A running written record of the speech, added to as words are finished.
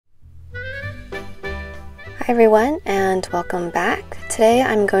Hi everyone, and welcome back. Today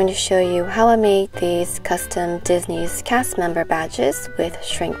I'm going to show you how I made these custom Disney's cast member badges with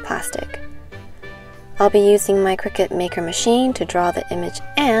shrink plastic. I'll be using my Cricut Maker machine to draw the image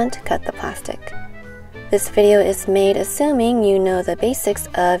and cut the plastic. This video is made assuming you know the basics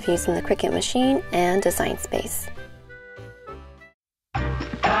of using the Cricut machine and Design Space.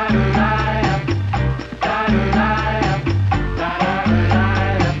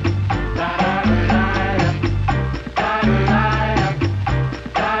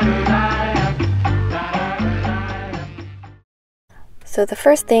 So the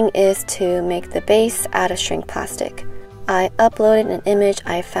first thing is to make the base out of shrink plastic. I uploaded an image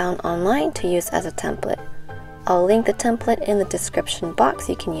I found online to use as a template. I'll link the template in the description box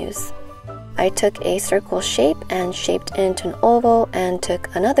you can use. I took a circle shape and shaped into an oval and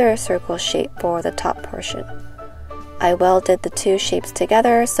took another circle shape for the top portion. I welded the two shapes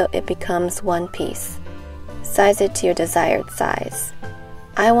together so it becomes one piece. Size it to your desired size.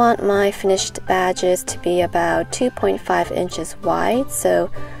 I want my finished badges to be about 2.5 inches wide, so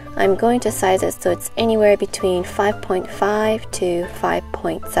I'm going to size it so it's anywhere between 5.5 to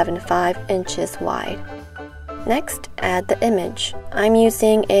 5.75 inches wide. Next, add the image. I'm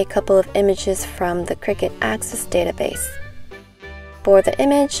using a couple of images from the Cricut Access database. For the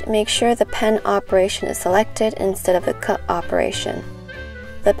image, make sure the pen operation is selected instead of the cut operation.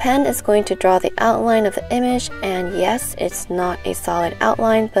 The pen is going to draw the outline of the image, and yes, it's not a solid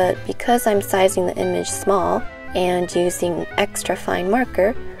outline, but because I'm sizing the image small and using an extra fine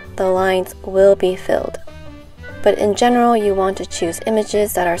marker, the lines will be filled. But in general, you want to choose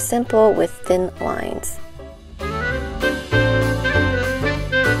images that are simple with thin lines.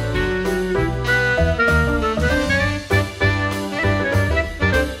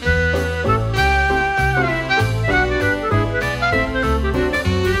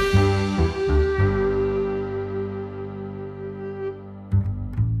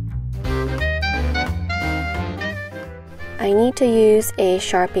 I need to use a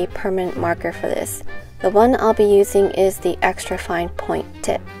Sharpie permanent marker for this. The one I'll be using is the extra fine point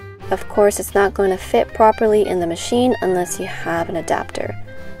tip. Of course, it's not going to fit properly in the machine unless you have an adapter.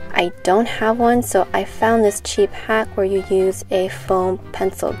 I don't have one, so I found this cheap hack where you use a foam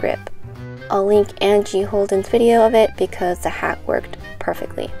pencil grip. I'll link Angie Holden's video of it because the hack worked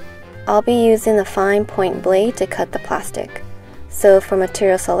perfectly. I'll be using the fine point blade to cut the plastic. So for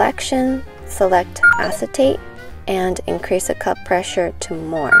material selection, select acetate and increase the cut pressure to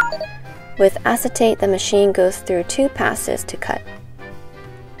more. With acetate, the machine goes through 2 passes to cut.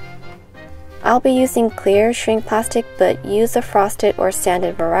 I'll be using clear shrink plastic, but use the frosted or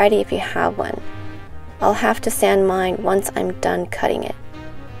sanded variety if you have one. I'll have to sand mine once I'm done cutting it.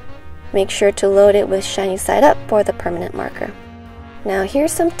 Make sure to load it with shiny side up for the permanent marker. Now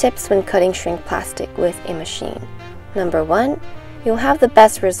here's some tips when cutting shrink plastic with a machine. Number 1, you'll have the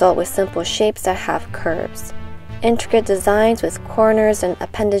best result with simple shapes that have curves. Intricate designs with corners and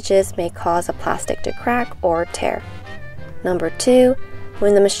appendages may cause a plastic to crack or tear. Number 2,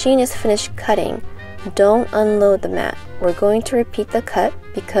 when the machine is finished cutting, don't unload the mat. We're going to repeat the cut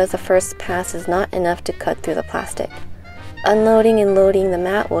because the first pass is not enough to cut through the plastic. Unloading and loading the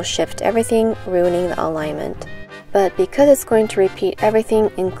mat will shift everything, ruining the alignment. But because it's going to repeat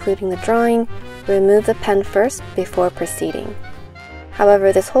everything, including the drawing, remove the pen first before proceeding.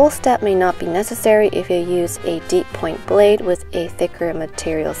 However, this whole step may not be necessary if you use a deep point blade with a thicker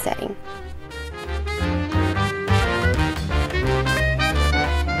material setting.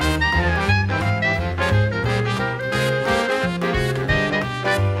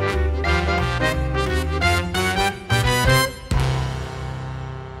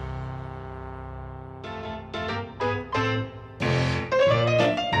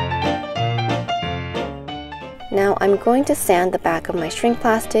 Now I'm going to sand the back of my shrink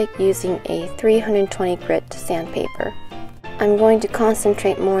plastic using a 320 grit sandpaper. I'm going to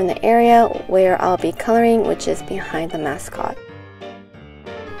concentrate more in the area where I'll be coloring, which is behind the mascot.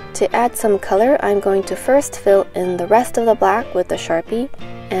 To add some color, I'm going to first fill in the rest of the black with the Sharpie,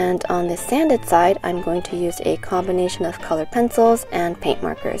 and on the sanded side, I'm going to use a combination of colored pencils and paint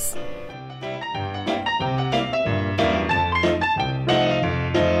markers.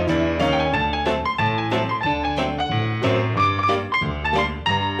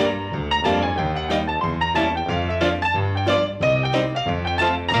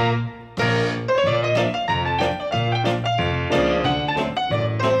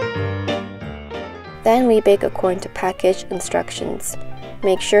 Then we bake according to package instructions.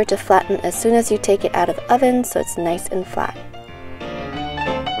 Make sure to flatten as soon as you take it out of the oven so it's nice and flat.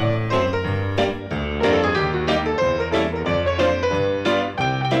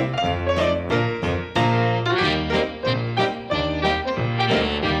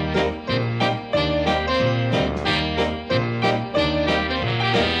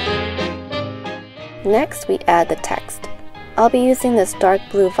 Next, we add the text. I'll be using this dark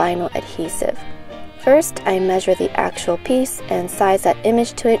blue vinyl adhesive. First, I measure the actual piece and size that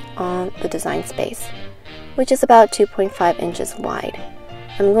image to it on the design space, which is about 2.5 inches wide.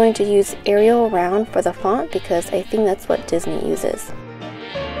 I'm going to use Arial Round for the font because I think that's what Disney uses.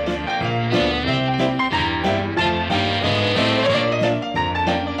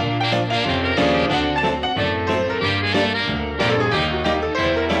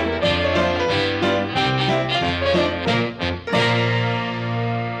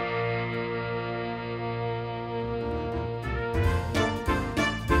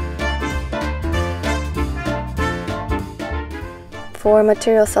 For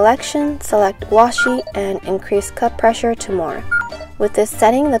material selection, select Washi and increase cut pressure to more. With this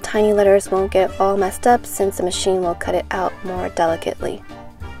setting, the tiny letters won't get all messed up since the machine will cut it out more delicately.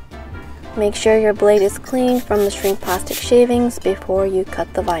 Make sure your blade is clean from the shrink plastic shavings before you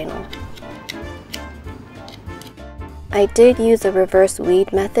cut the vinyl. I did use a reverse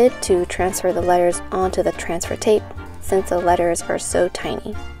weed method to transfer the letters onto the transfer tape since the letters are so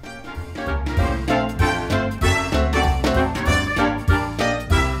tiny.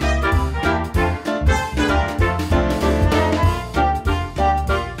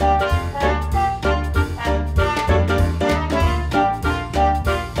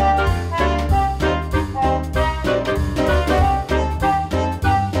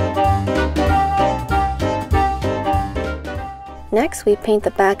 Next, we paint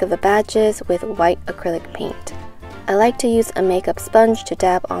the back of the badges with white acrylic paint. I like to use a makeup sponge to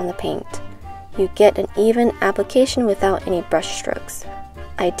dab on the paint. You get an even application without any brush strokes.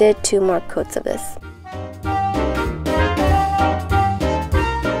 I did 2 more coats of this.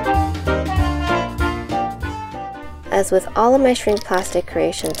 As with all of my shrink plastic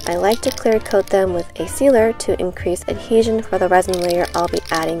creations, I like to clear coat them with a sealer to increase adhesion for the resin layer I'll be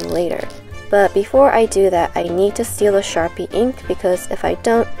adding later. But before I do that, I need to seal the Sharpie ink because if I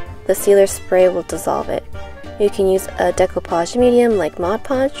don't, the sealer spray will dissolve it. You can use a decoupage medium like Mod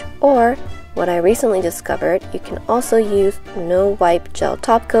Podge, or what I recently discovered, you can also use no wipe gel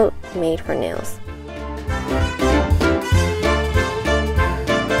top coat made for nails.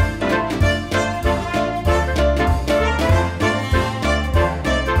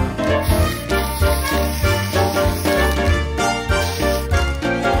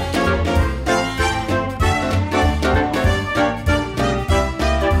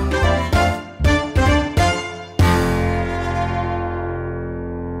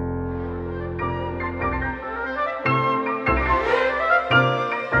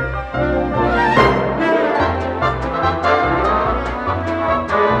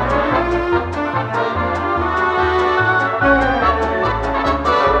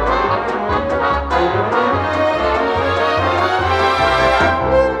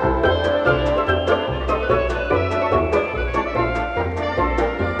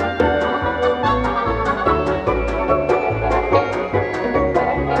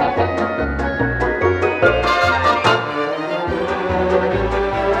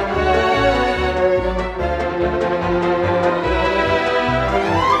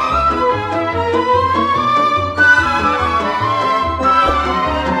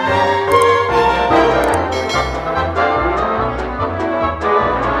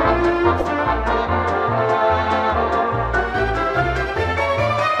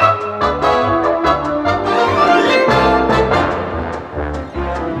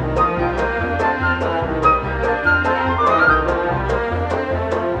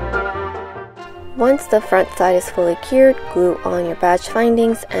 Once the front side is fully cured, glue on your badge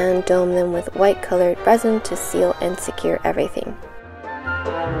findings and dome them with white colored resin to seal and secure everything.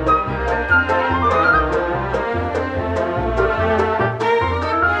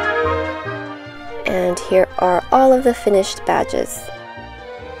 And here are all of the finished badges.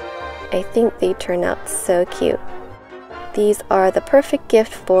 I think they turn out so cute. These are the perfect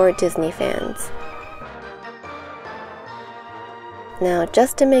gift for Disney fans. Now,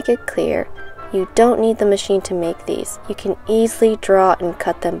 just to make it clear, you don't need the machine to make these. You can easily draw and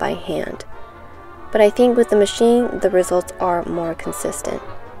cut them by hand. But I think with the machine, the results are more consistent.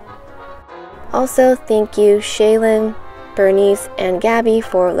 Also, thank you Shaylin, Bernice, and Gabby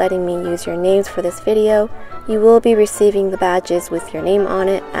for letting me use your names for this video. You will be receiving the badges with your name on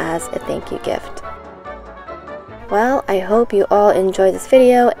it as a thank you gift. Well, I hope you all enjoyed this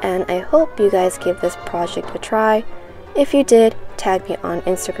video, and I hope you guys give this project a try. If you did, tag me on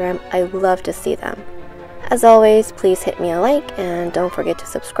Instagram. I love to see them. As always, please hit me a like and don't forget to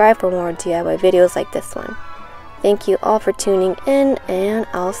subscribe for more DIY videos like this one. Thank you all for tuning in, and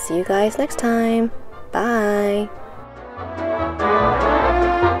I'll see you guys next time. Bye!